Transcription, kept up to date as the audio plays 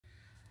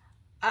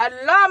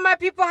Hello, my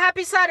people.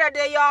 Happy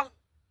Saturday, y'all.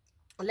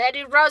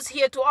 Lady Rose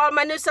here. To all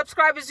my new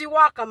subscribers, you're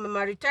welcome. And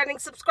my returning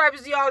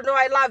subscribers, you all know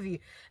I love you.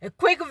 A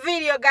quick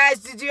video, guys.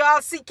 Did you all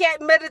see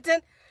Kate Middleton?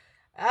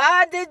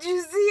 Did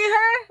you see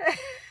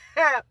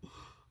her?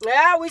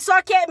 Yeah, we saw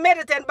Kate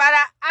Middleton, but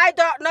I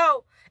don't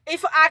know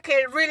if I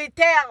can really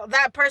tell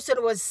that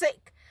person was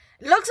sick.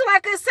 Looks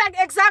like it's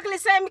exactly the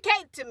same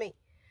Kate to me.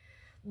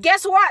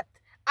 Guess what?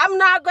 I'm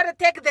not going to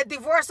take the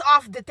divorce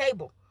off the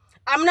table.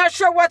 I'm not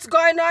sure what's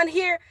going on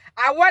here.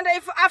 I wonder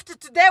if after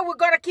today we're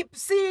going to keep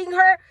seeing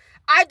her.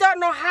 I don't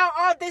know how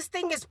all this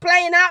thing is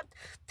playing out.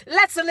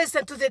 Let's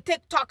listen to the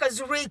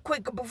TikTokers real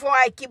quick before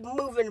I keep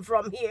moving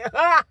from here.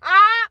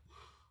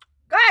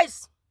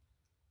 Guys,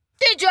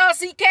 did y'all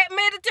see Kate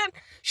Middleton?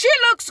 She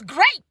looks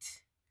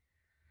great.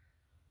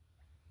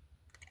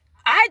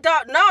 I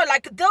don't know,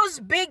 like those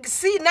big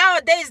C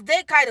nowadays,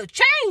 they kind of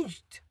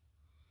changed.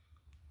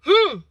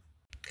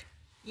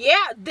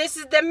 Yeah, this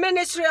is the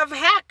Ministry of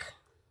Hack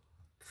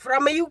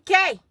from the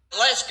UK.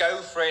 Let's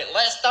go for it.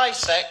 Let's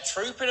dissect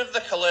Trooping of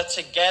the Colour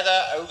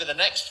together over the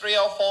next 3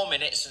 or 4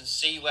 minutes and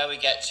see where we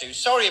get to.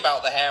 Sorry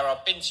about the hair.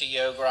 I've been to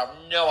yoga. I have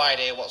no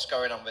idea what's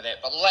going on with it,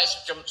 but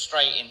let's jump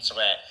straight into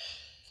it.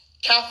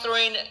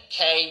 Catherine,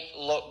 Kate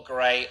look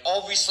great.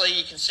 Obviously,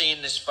 you can see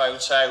in this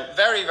photo,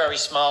 very, very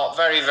smart,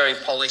 very, very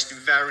polished,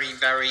 very,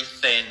 very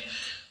thin.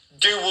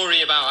 Do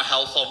worry about her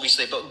health,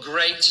 obviously, but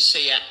great to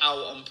see her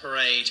out on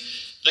parade.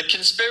 The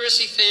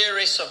conspiracy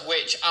theorists, of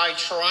which I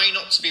try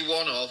not to be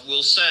one of,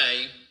 will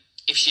say,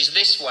 if she's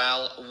this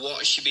well, what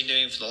has she been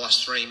doing for the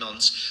last 3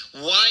 months?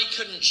 Why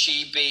couldn't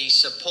she be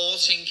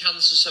supporting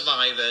cancer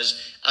survivors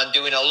and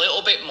doing a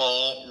little bit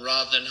more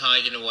rather than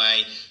hiding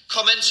away?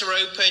 Comments are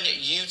open.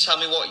 You tell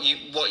me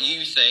what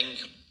you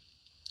think.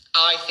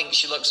 I think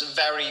she looks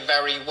very,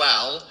 very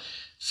well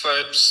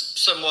for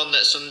someone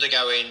that's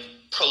undergoing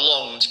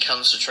prolonged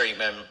cancer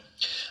treatment.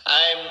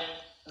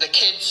 The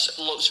kids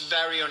looked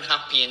very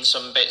unhappy in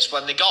some bits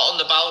when they got on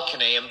the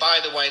balcony. And by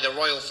the way, the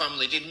royal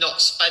family did not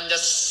spend a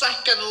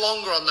second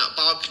longer on that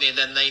balcony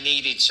than they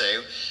needed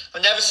to.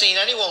 I've never seen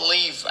anyone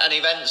leave an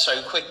event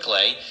so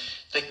quickly.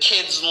 The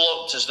kids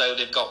looked as though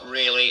they've got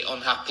really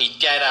unhappy,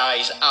 dead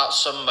eyes at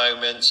some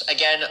moments.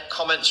 Again,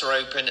 comments are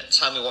open.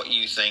 Tell me what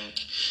you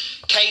think.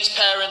 Kate's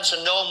parents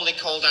are normally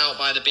called out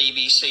by the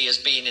BBC as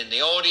being in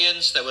the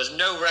audience. There was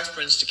no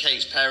reference to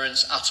Kate's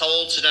parents at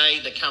all today.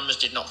 The cameras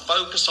did not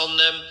focus on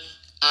them.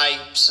 I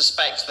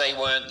suspect they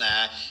weren't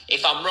there.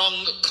 If I'm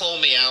wrong, call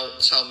me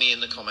out, tell me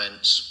in the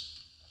comments.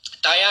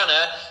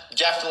 Diana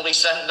definitely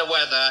sent the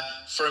weather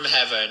from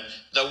heaven.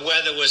 The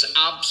weather was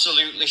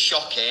absolutely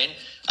shocking.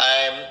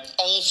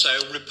 Also,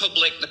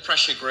 Republic, the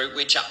pressure group,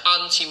 which are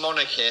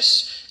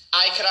anti-monarchists,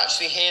 I could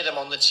actually hear them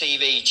on the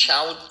TV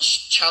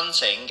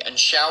chanting and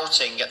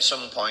shouting at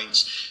some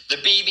points. The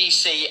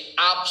BBC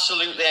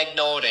absolutely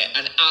ignored it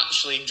and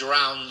actually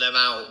drowned them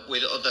out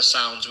with other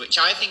sounds, which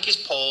I think is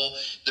poor.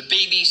 The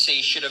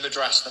BBC should have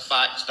addressed the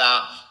fact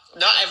that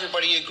not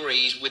everybody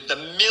agrees with the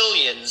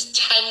millions,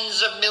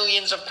 tens of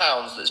millions of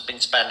pounds that's been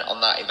spent on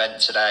that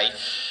event today.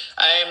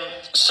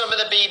 Some of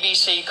the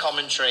BBC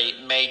commentary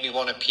made me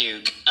want to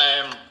puke.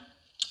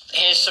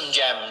 Here's some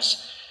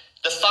gems.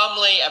 The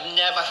family have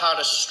never had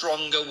a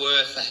stronger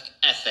work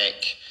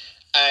ethic.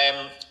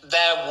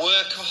 They're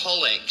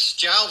workaholics.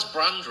 Giles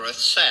Brandreth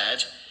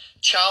said,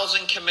 Charles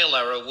and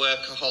Camilla are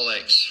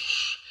workaholics.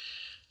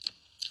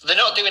 They're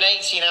not doing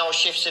 18-hour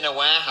shifts in a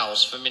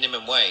warehouse for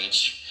minimum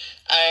wage.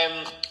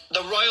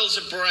 The royals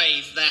are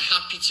brave. They're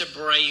happy to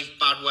brave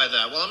bad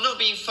weather. Well, I'm not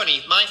being funny.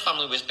 If my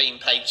family was being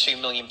paid £2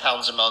 million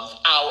a month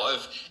out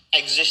of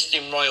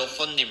existing royal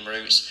funding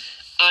routes,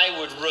 I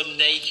would run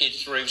naked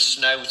through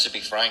snow, to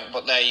be frank,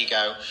 but there you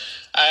go.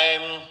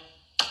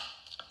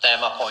 They're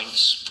my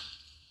points.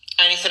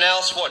 Anything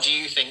else? What do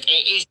you think?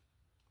 It is.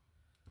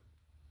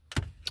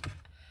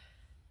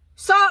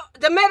 So,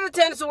 the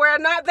Middletons were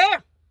not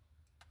there.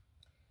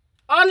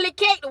 Only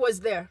Kate was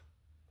there.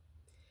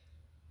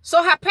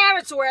 So, her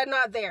parents were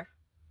not there.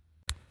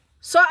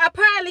 So,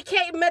 apparently,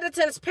 Kate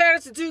Middleton's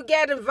parents do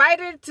get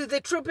invited to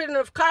the Trooping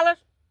of Colour.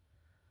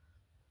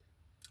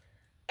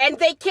 And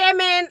they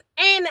came in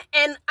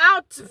and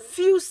out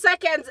few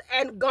seconds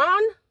and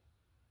gone.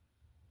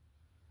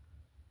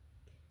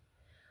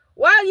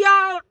 Well,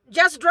 y'all,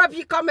 just drop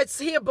your comments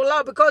here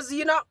below because,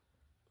 you know,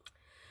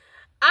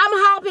 I'm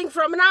hoping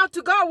from now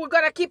to go we're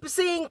going to keep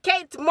seeing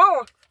Kate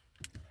more.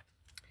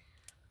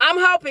 I'm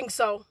hoping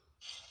so.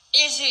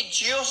 Is it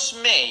just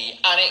me?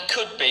 And it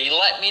could be.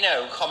 Let me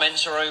know.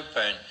 Comments are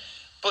open.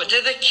 But do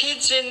the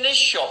kids in this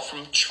shot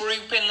from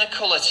Trooping the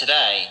Colour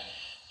today,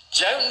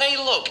 don't they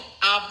look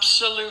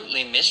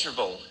absolutely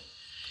miserable?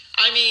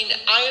 I mean,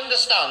 I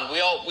understand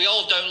we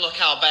all don't look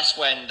our best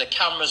when the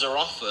cameras are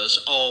off us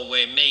or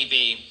we're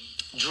maybe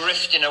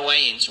drifting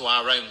away into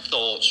our own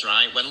thoughts,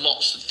 right? When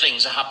lots of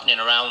things are happening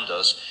around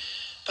us.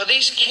 But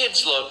these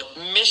kids look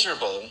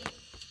miserable.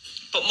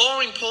 But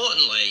more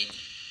importantly,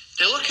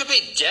 they look a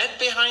bit dead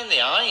behind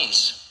the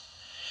eyes.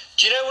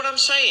 Do you know what I'm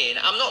saying?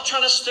 I'm not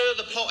trying to stir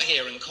the pot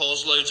here and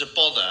cause loads of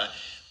bother,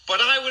 But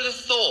I would have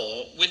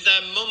thought, with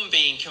their mum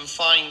being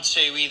confined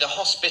to either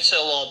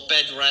hospital or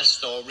bed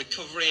rest or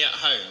recovery at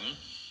home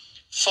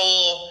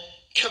for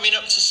coming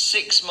up to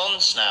 6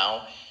 months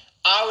now,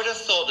 I would have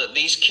thought that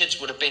these kids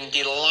would have been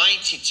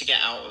delighted to get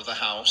out of the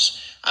house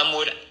and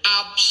would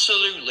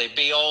absolutely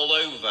be all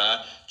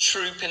over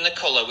Troop in the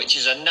Colour, which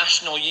is a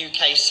national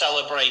UK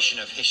celebration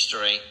of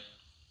history.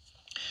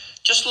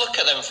 Just look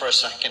at them for a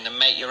second and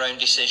make your own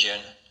decision.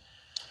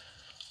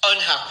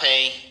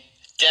 Unhappy,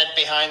 dead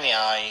behind the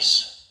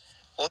eyes.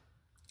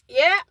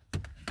 Yeah,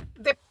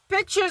 the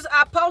pictures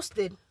are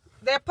posted.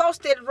 They're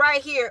posted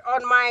right here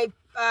on my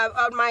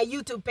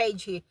YouTube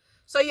page here.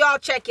 So y'all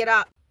check it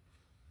out.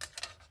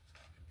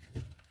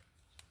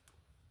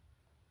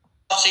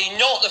 See,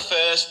 not the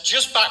first,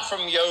 just back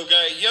from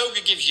yoga.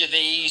 Yoga gives you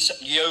these.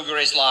 Yoga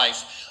is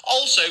life.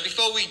 Also,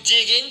 before we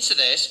dig into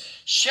this,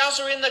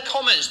 Shazza in the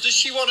comments, does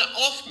she want to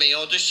off me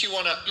or does she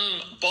want to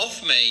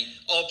boff me?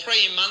 Or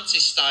praying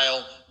mantis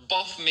style,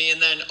 boff me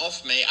and then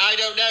off me? I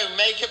don't know.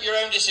 Make up your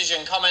own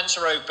decision. Comments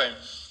are open.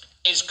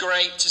 It's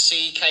great to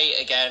see Kate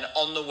again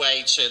on the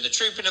way to the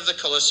Trooping of the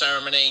Colour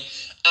ceremony.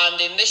 And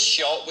in this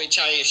shot, which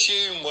I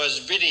assume was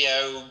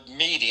video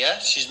media,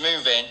 she's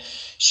moving,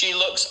 she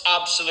looks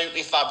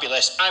absolutely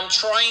fabulous. I'm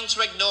trying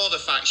to ignore the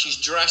fact she's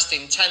dressed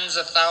in tens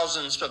of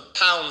thousands of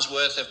pounds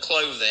worth of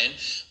clothing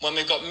when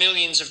we've got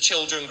millions of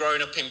children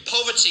growing up in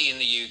poverty in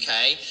the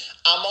UK.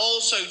 I'm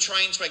also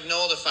trying to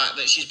ignore the fact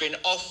that she's been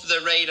off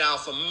the radar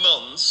for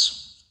months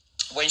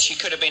when she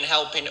could have been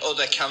helping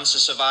other cancer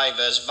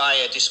survivors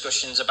via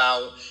discussions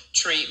about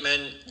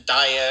treatment,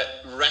 diet,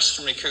 rest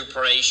and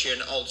recuperation,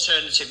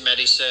 alternative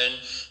medicine,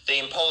 the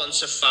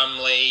importance of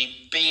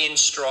family, being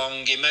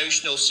strong,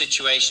 emotional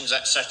situations,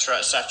 etc.,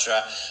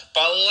 etc.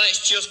 But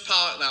let's just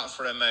park that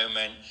for a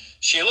moment.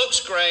 She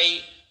looks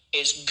great.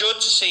 It's good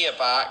to see her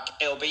back.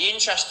 It'll be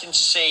interesting to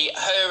see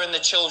her and the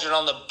children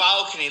on the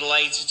balcony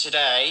later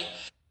today.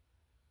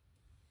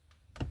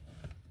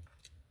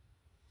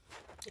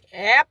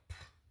 Yep.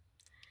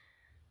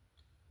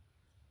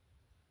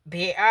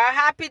 They are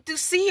happy to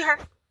see her.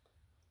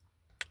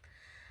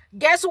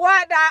 Guess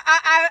what?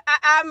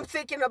 I'm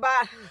thinking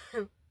about.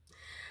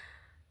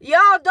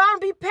 Y'all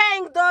don't be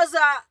paying those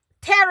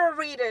tarot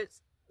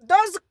readers.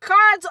 Those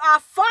cards are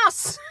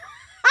false.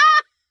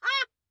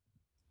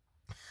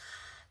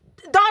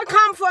 Don't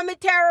come for me,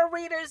 tarot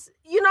readers.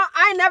 You know,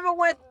 I never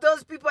went to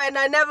those people and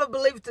I never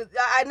believed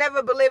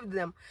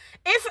them.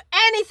 If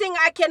anything,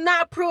 I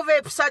cannot prove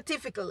it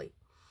scientifically.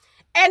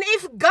 And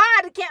if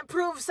God can't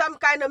prove some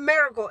kind of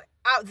miracle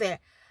out there,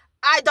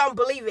 I don't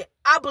believe it.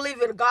 I believe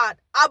in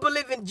God. I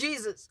believe in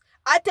Jesus.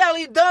 I tell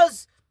you,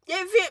 those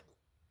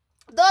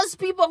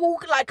people who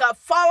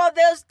follow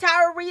those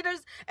tarot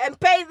readers and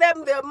pay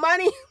them their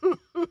money,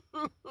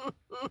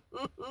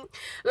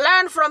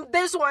 learn from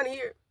this one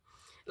here.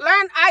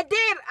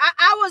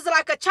 I was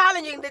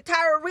challenging the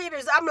tarot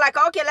readers. I'm like,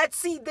 okay, let's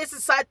see. This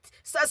is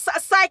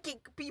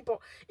psychic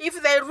people.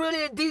 If they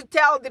really do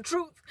tell the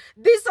truth.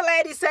 This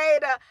lady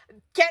said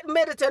Kate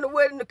Middleton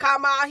wouldn't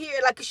come out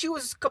here. Like she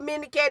was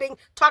communicating,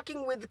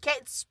 talking with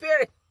Kate's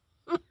spirit.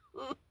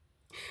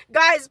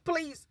 Guys,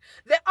 please.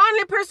 The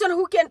only person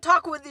who can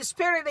talk with the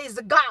spirit is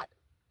God.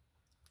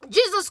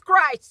 Jesus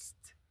Christ.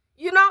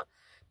 You know,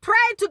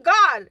 pray to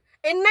God.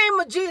 In the name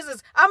of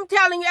Jesus, I'm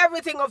telling you,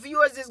 everything of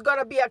yours is going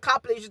to be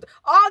accomplished.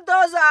 All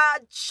those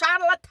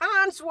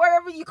charlatans,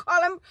 whatever you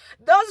call them,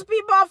 those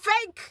people are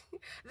fake.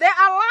 They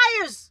are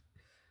liars.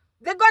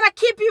 They're going to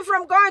keep you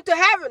from going to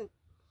heaven.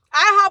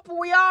 I hope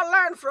we all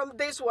learn from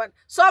this one.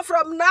 So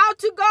from now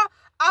to go,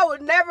 I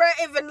will never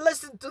even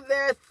listen to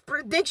their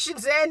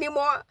predictions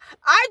anymore.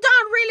 I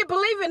don't really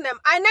believe in them.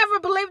 I never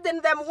believed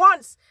in them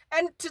once.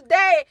 And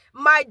today,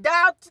 my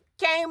doubt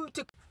came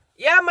to...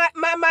 Yeah,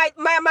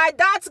 my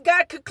doubts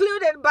got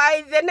concluded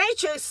by the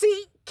nature.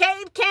 See,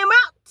 Kate came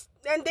out,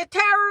 and the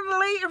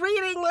tarot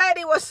reading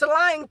lady was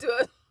lying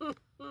to us.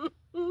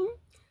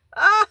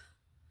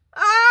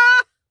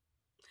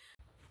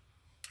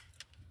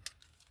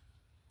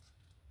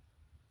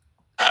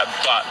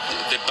 But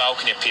the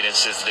balcony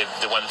appearance is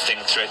the one thing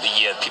throughout the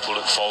year people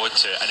look forward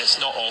to, and it's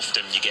not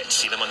often you get to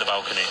see them on the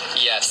balcony.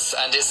 Yes,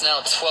 and it's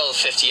now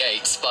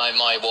 12:58 by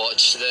my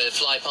watch. The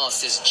fly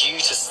past is due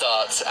to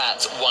start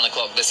at 1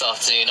 o'clock this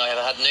afternoon. I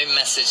have had no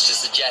message to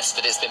suggest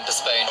that it's been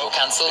postponed or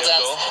cancelled.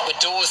 The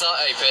doors are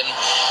open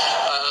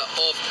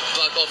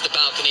of the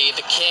balcony.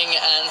 The King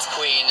and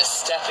Queen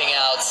stepping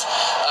out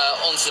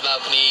onto the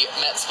balcony,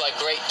 met by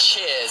great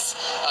cheers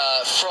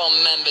from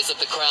members of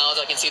the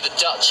crowd. I can see the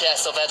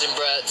Duchess of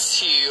Edinburgh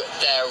to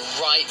their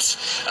right,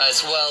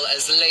 as well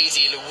as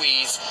Lady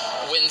Louise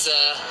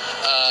Windsor,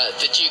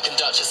 the Duke and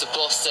Duchess of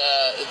Gloucester,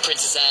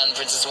 Princess Anne,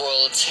 Princess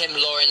Royal, Tim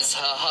Lawrence,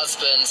 her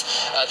husband,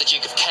 the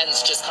Duke of Kent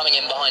just coming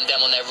in behind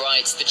them on their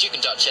right, the Duke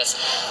and Duchess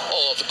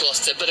of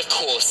Gloucester. But of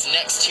course,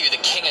 next to the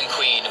King and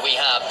Queen, we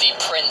have the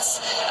Prince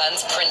and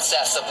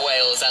Princess of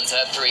Wales and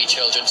her 3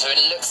 children. So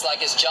it looks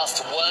like it's just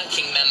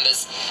working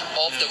members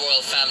of the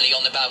royal family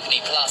on the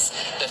balcony, plus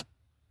the...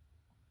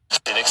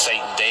 An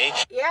exciting day.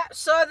 Yeah,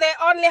 so they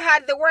only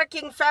had the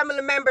working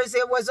family members.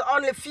 It was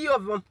only a few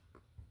of them.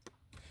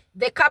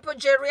 The couple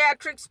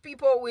geriatrics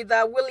people with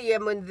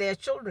William and their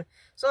children.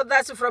 So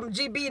that's from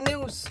GB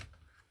News.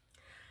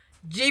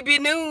 GB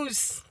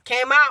News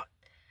came out.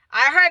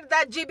 I heard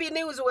that GB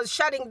News was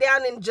shutting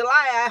down in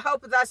July. I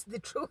hope that's the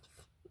truth.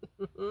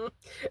 We're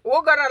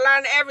gonna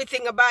learn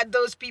everything about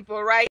those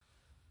people, right?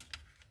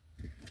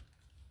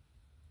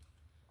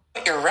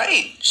 You're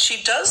right.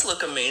 She does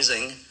look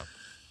amazing.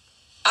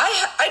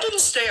 I didn't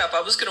stay up.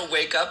 I was going to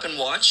wake up and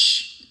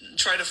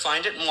try to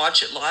find it and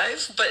watch it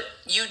live, but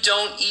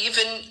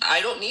I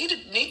don't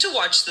need to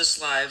watch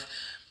this live.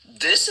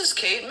 This is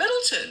Kate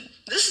Middleton.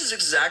 This is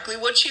exactly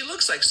what she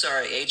looks like.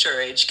 Sorry,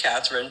 HRH,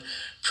 Catherine,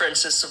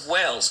 Princess of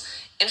Wales.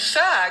 In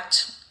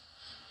fact,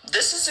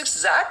 this is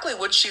exactly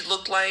what she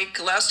looked like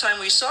last time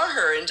we saw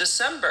her in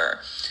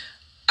December.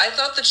 I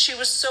thought that she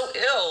was so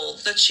ill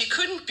that she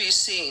couldn't be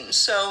seen,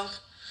 so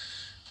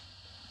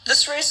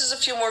this raises a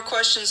few more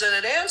questions than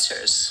it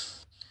answers.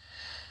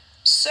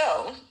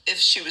 So, if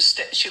she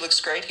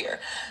looks great here.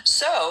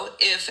 So,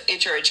 if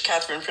HRH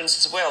Catherine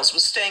Princess of Wales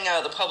was staying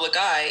out of the public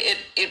eye,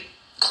 it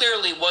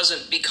clearly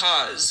wasn't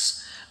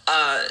because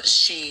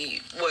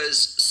she was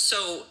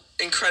so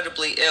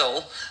incredibly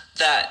ill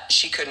that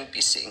she couldn't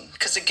be seen.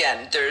 Because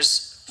again,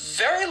 there's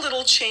very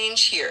little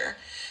change here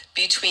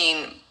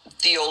between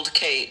the old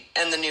Kate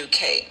and the new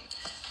Kate.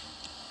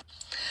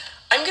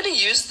 I'm going to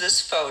use this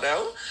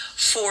photo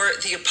for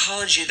the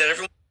apology that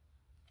everyone...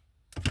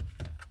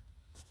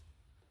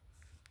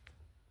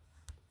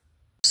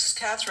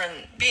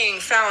 Catherine being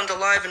found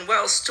alive and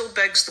well still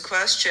begs the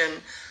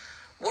question,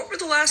 what were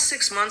the last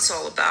 6 months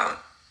all about?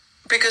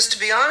 Because to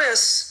be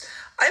honest,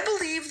 I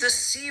believe the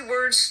C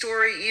word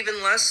story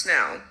even less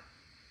now.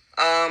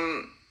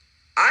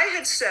 I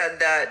had said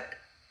that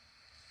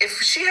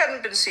if she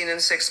hadn't been seen in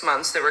 6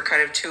 months, there were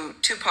kind of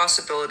two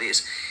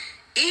possibilities.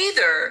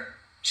 Either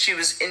she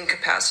was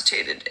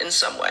incapacitated in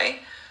some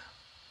way,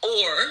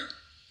 or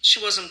she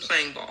wasn't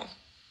playing ball.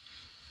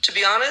 To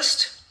be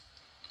honest,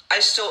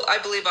 I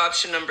believe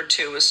option number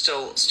 2 is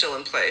still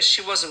in place.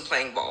 She wasn't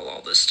playing ball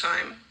all this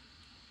time.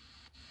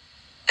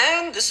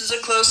 And this is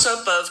a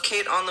close-up of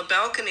Kate on the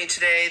balcony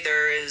today.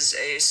 There is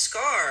a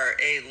scar,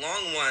 a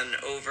long one,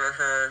 over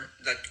her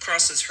that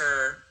crosses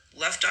her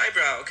left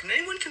eyebrow. Can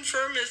anyone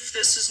confirm if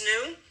this is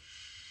new?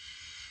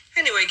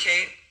 Anyway,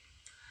 Kate,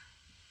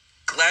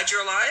 glad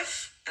you're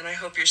alive, and I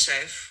hope you're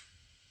safe.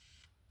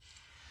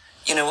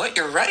 You know what?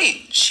 You're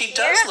right. She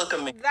does look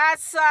amazing.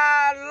 That's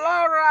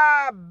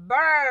Laura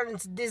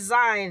Burns'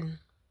 design.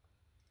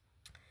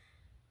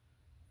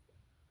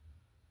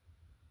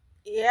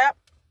 Yep.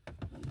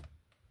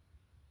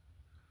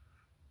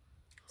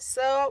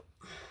 So,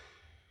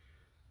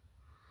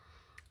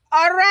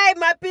 all right,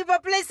 my people,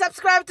 please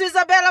subscribe to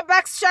Isabella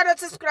Back's channel,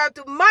 subscribe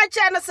to my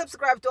channel,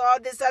 subscribe to all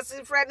this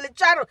friendly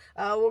channel.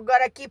 We're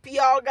gonna keep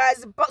y'all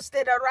guys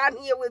posted around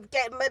here with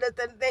Kate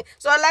Middleton thing.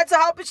 So let's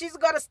hope she's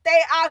gonna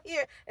stay out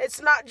here.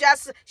 It's not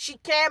just she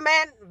came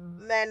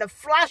in and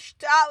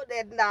flushed out,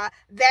 and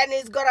then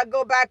he's gonna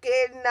go back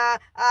in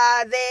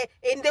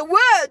the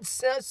woods.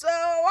 So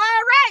all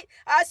right,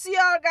 I'll see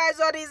y'all guys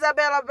on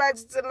Isabella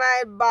Back's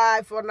tonight.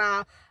 Bye for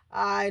now.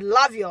 I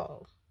love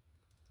y'all.